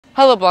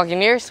Hello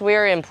Buccaneers,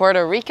 we're in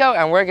Puerto Rico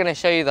and we're going to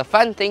show you the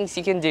fun things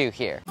you can do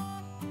here.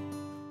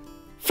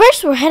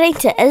 First we're heading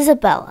to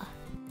Isabela.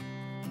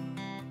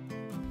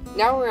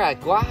 Now we're at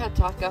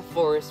Guajataca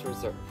Forest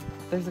Reserve.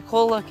 There's a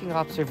cool looking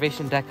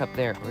observation deck up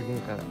there. We're going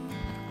to go there.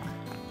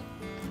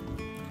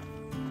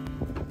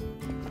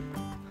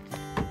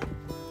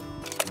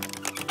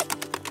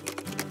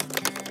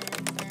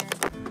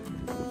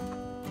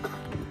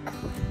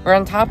 We're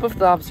on top of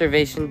the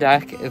observation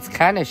deck. It's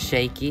kind of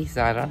shaky,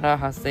 so I don't know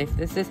how safe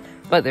this is,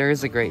 but there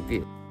is a great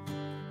view.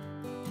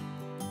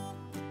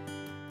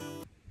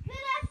 Good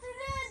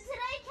afternoon.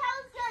 Today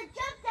Cal's gonna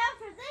jump down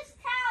from this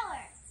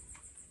tower.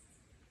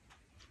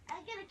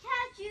 I'm gonna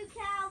catch you,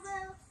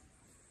 Calvin.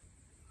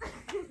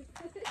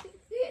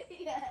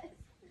 Yes.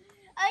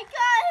 I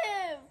got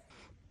him.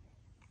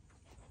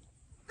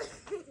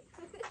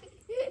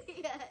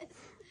 Yes.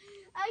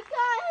 I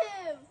got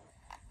him.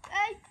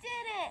 I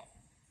did it.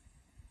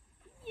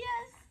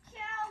 Yes,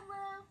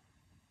 Calvin.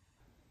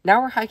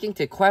 Now we're hiking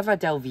to Cueva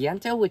del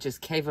Viento, which is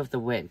Cave of the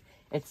Wind.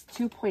 It's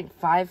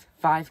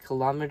 2.55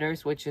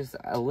 kilometers, which is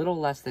a little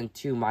less than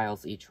 2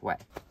 miles each way.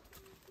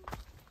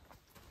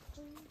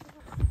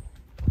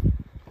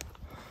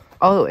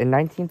 Oh, in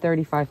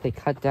 1935, they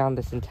cut down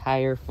this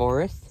entire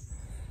forest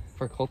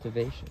for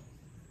cultivation.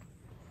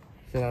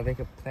 So now they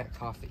could plant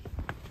coffee.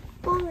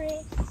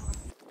 Boring.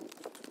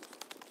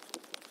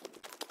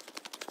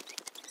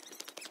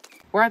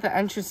 We're at the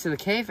entrance to the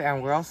cave,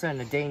 and we're also in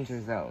a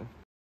danger zone.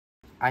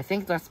 I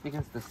think that's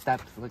because the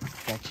steps look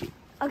sketchy.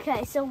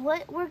 Okay, so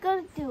what we're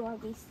going to do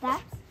on these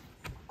steps,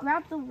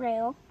 grab the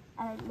rail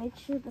and make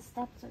sure the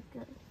steps are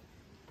good.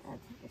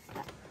 Take a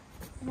step.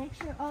 Make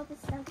sure all the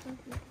steps are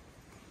good.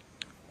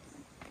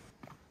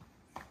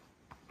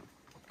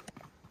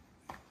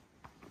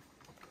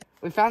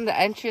 We found the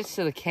entrance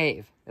to the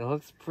cave. It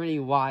looks pretty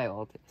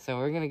wild, so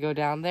we're gonna go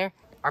down there.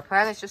 Our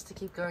plan is just to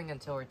keep going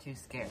until we're too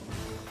scared.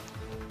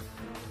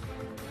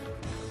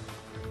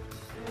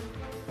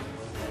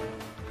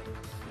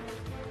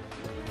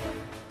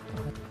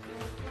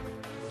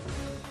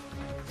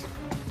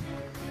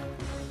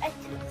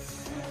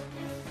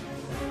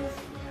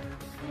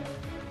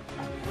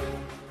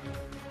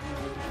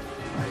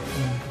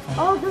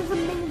 Oh, there's a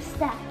mini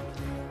step.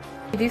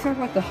 These are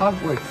like the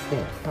Hogwarts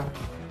stairs, huh?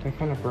 They're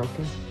kind of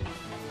broken.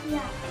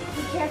 Yeah,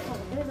 be careful.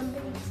 There's a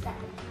mini step.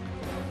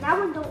 That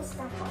one don't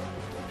step on.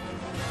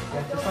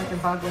 Yeah, just like in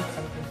Hogwarts,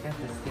 sometimes you have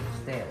to skip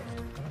stairs.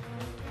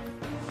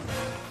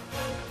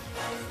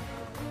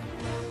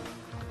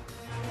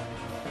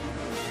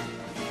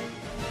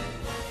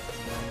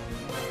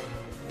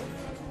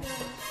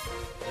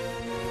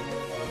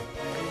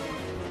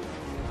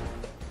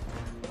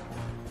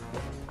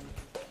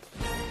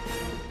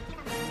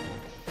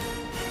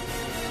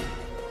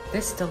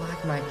 This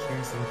stalagmite here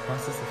is in the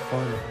process of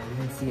forming. You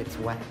can see it's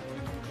wet.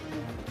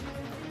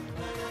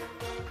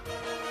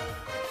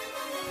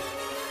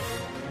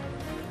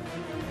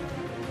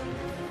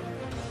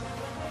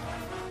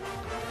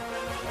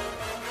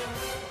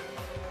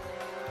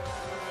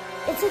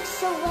 It's like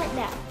so wet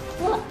now.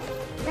 Look,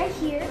 right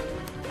here,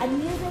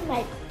 I'm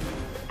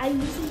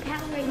using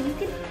power and you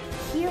can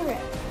hear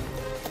it.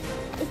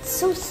 It's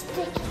so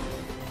sticky.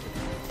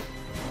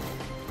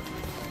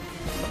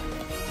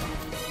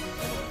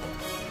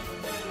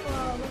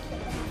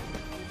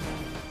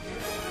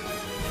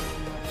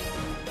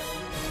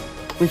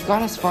 We've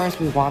gone as far as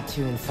we want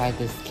to inside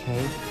this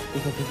cave,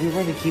 because if we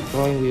were to keep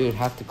going, we would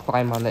have to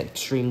climb on the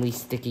extremely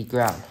sticky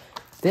ground.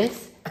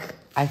 This,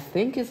 I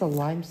think, is a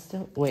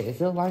limestone. Wait, is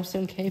it a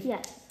limestone cave?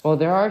 Yes. Well,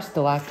 there are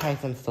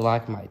stalactites and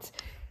stalagmites.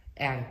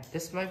 And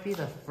this might be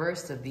the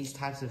first of these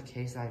types of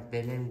caves I've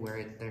been in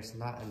where there's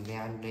not a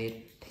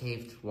man-made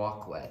paved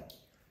walkway.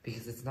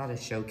 Because it's not a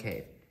show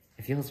cave.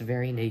 It feels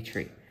very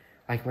naturey.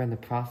 Like we're in the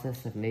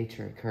process of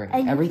nature occurring.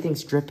 And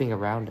everything's dripping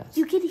around us.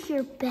 You can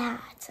hear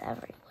bats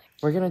everywhere.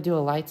 We're gonna do a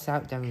lights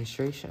out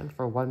demonstration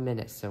for 1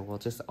 minute, so we'll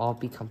just all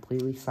be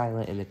completely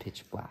silent in the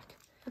pitch black.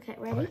 Okay,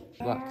 ready?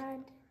 Right,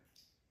 and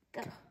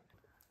go.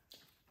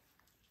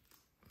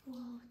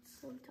 Whoa, it's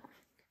so dark.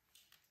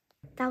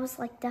 That was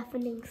like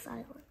deafening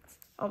silence,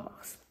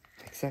 almost.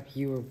 Except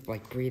you were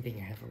like breathing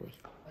heavily.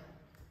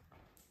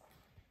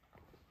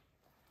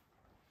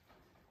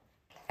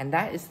 And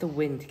that is the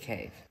wind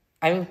cave.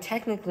 I mean,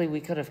 technically we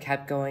could have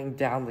kept going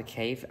down the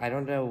cave. I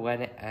don't know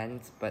when it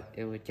ends, but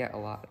it would get a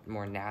lot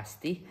more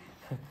nasty.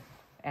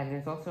 And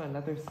there's also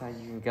another side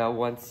you can go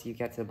once you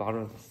get to the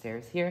bottom of the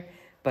stairs here.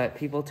 But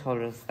people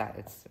told us that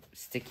it's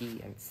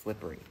sticky and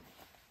slippery.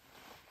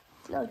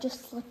 No,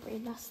 just slippery,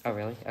 not slippery. Oh,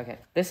 really? Okay.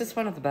 This is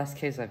one of the best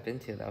caves I've been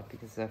to, though,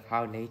 because of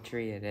how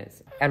naturey it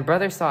is. And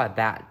brother saw a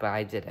bat, but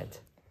I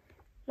didn't.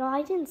 No,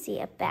 I didn't see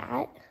a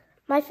bat.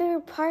 My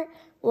favorite part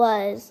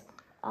was,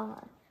 I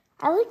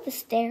like the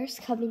stairs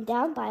coming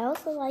down, but I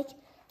also like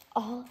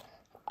all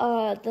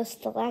the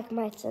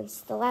stalagmites and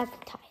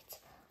stalactites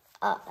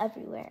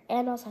everywhere.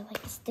 And also I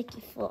like the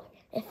sticky floor.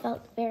 It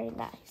felt very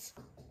nice.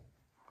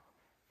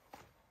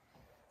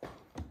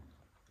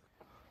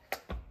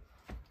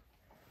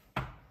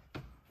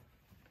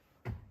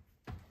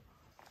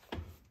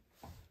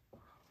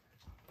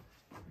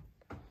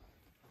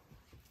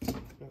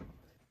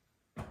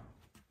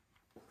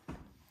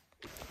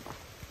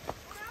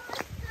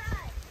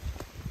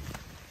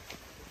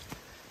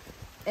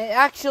 It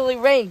actually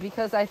rained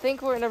because I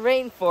think we're in a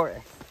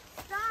rainforest.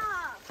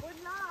 Stop! We're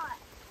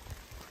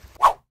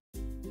not.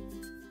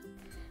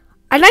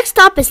 Our next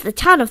stop is the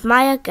town of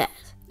Mayagüez.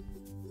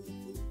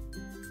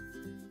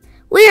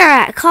 We are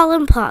at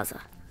Column Plaza.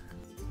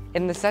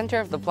 In the center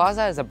of the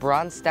plaza is a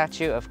bronze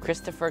statue of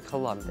Christopher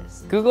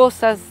Columbus. Google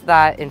says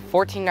that in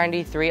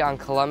 1493 on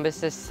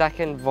Columbus's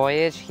second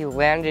voyage, he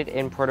landed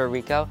in Puerto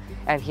Rico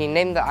and he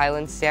named the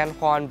island San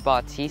Juan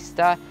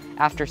Bautista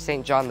after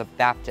St. John the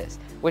Baptist,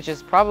 which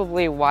is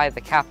probably why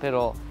the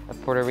capital of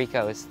Puerto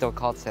Rico is still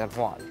called San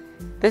Juan.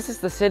 This is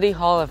the City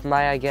Hall of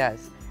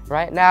Mayagüez.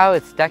 Right now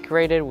it's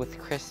decorated with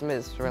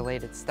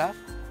Christmas-related stuff.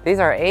 These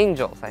are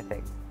angels, I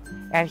think.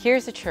 And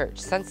here's the church.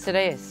 Since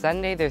today is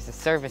Sunday, there's a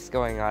service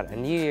going on, a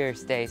New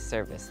Year's Day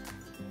service.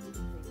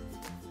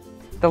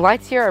 The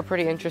lights here are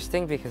pretty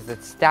interesting because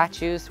it's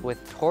statues with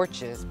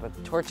torches, but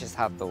the torches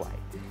have the light.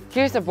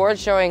 Here's a board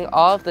showing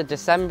all of the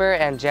December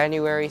and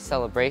January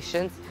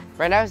celebrations.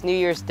 Right now is New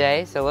Year's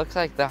Day, so it looks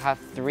like they'll have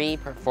 3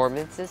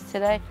 performances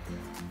today.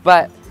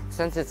 But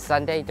since it's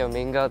Sunday,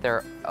 Domingo,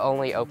 they're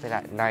only open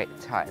at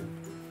nighttime.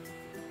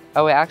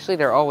 Oh wait, actually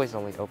they're always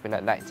only open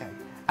at nighttime.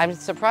 I'm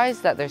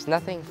surprised that there's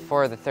nothing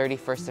for the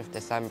 31st of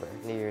December,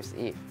 New Year's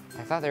Eve.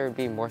 I thought there would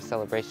be more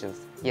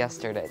celebrations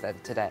yesterday than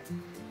today,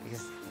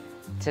 because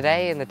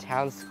today in the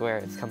town square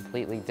it's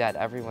completely dead.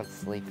 Everyone's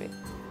sleeping.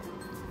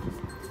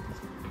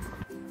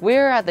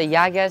 We're at the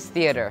Mayagüez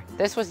Theater.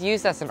 This was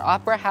used as an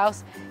opera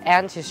house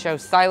and to show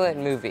silent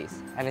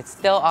movies, and it's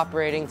still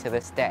operating to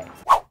this day.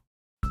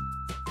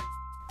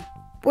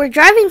 We're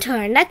driving to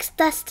our next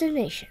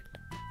destination.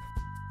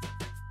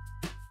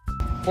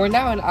 We're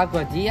now in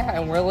Aguadilla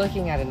and we're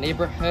looking at a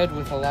neighborhood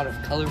with a lot of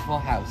colorful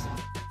houses.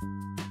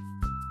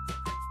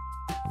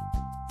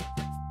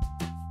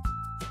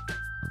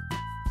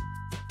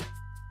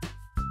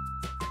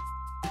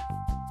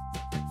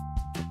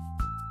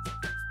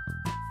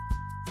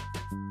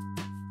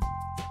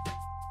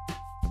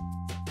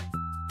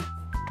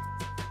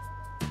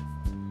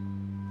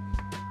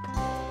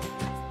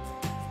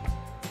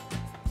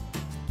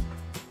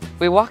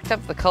 We walked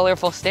up the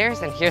colorful stairs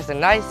and here's a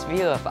nice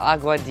view of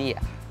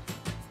Aguadilla.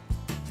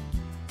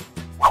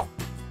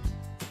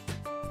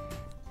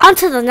 On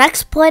to the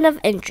next point of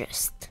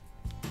interest.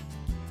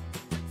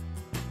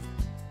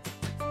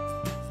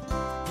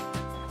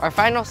 Our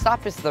final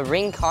stop is the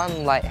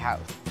Rincon Lighthouse.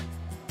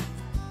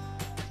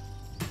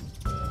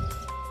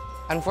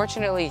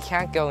 Unfortunately, you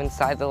can't go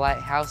inside the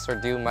lighthouse or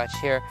do much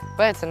here,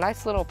 but it's a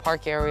nice little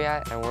park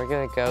area and we're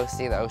gonna go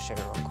see the ocean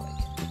real quick.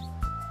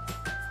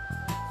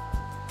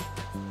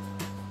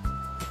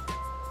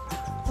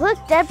 Look,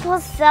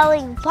 Deadpool's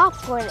selling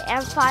popcorn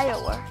and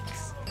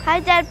fireworks. Hi,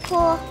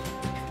 Deadpool.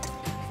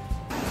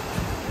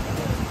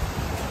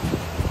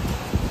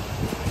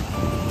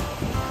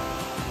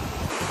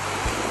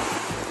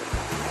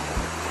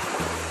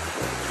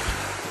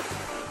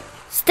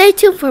 Stay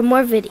tuned for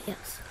more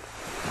videos.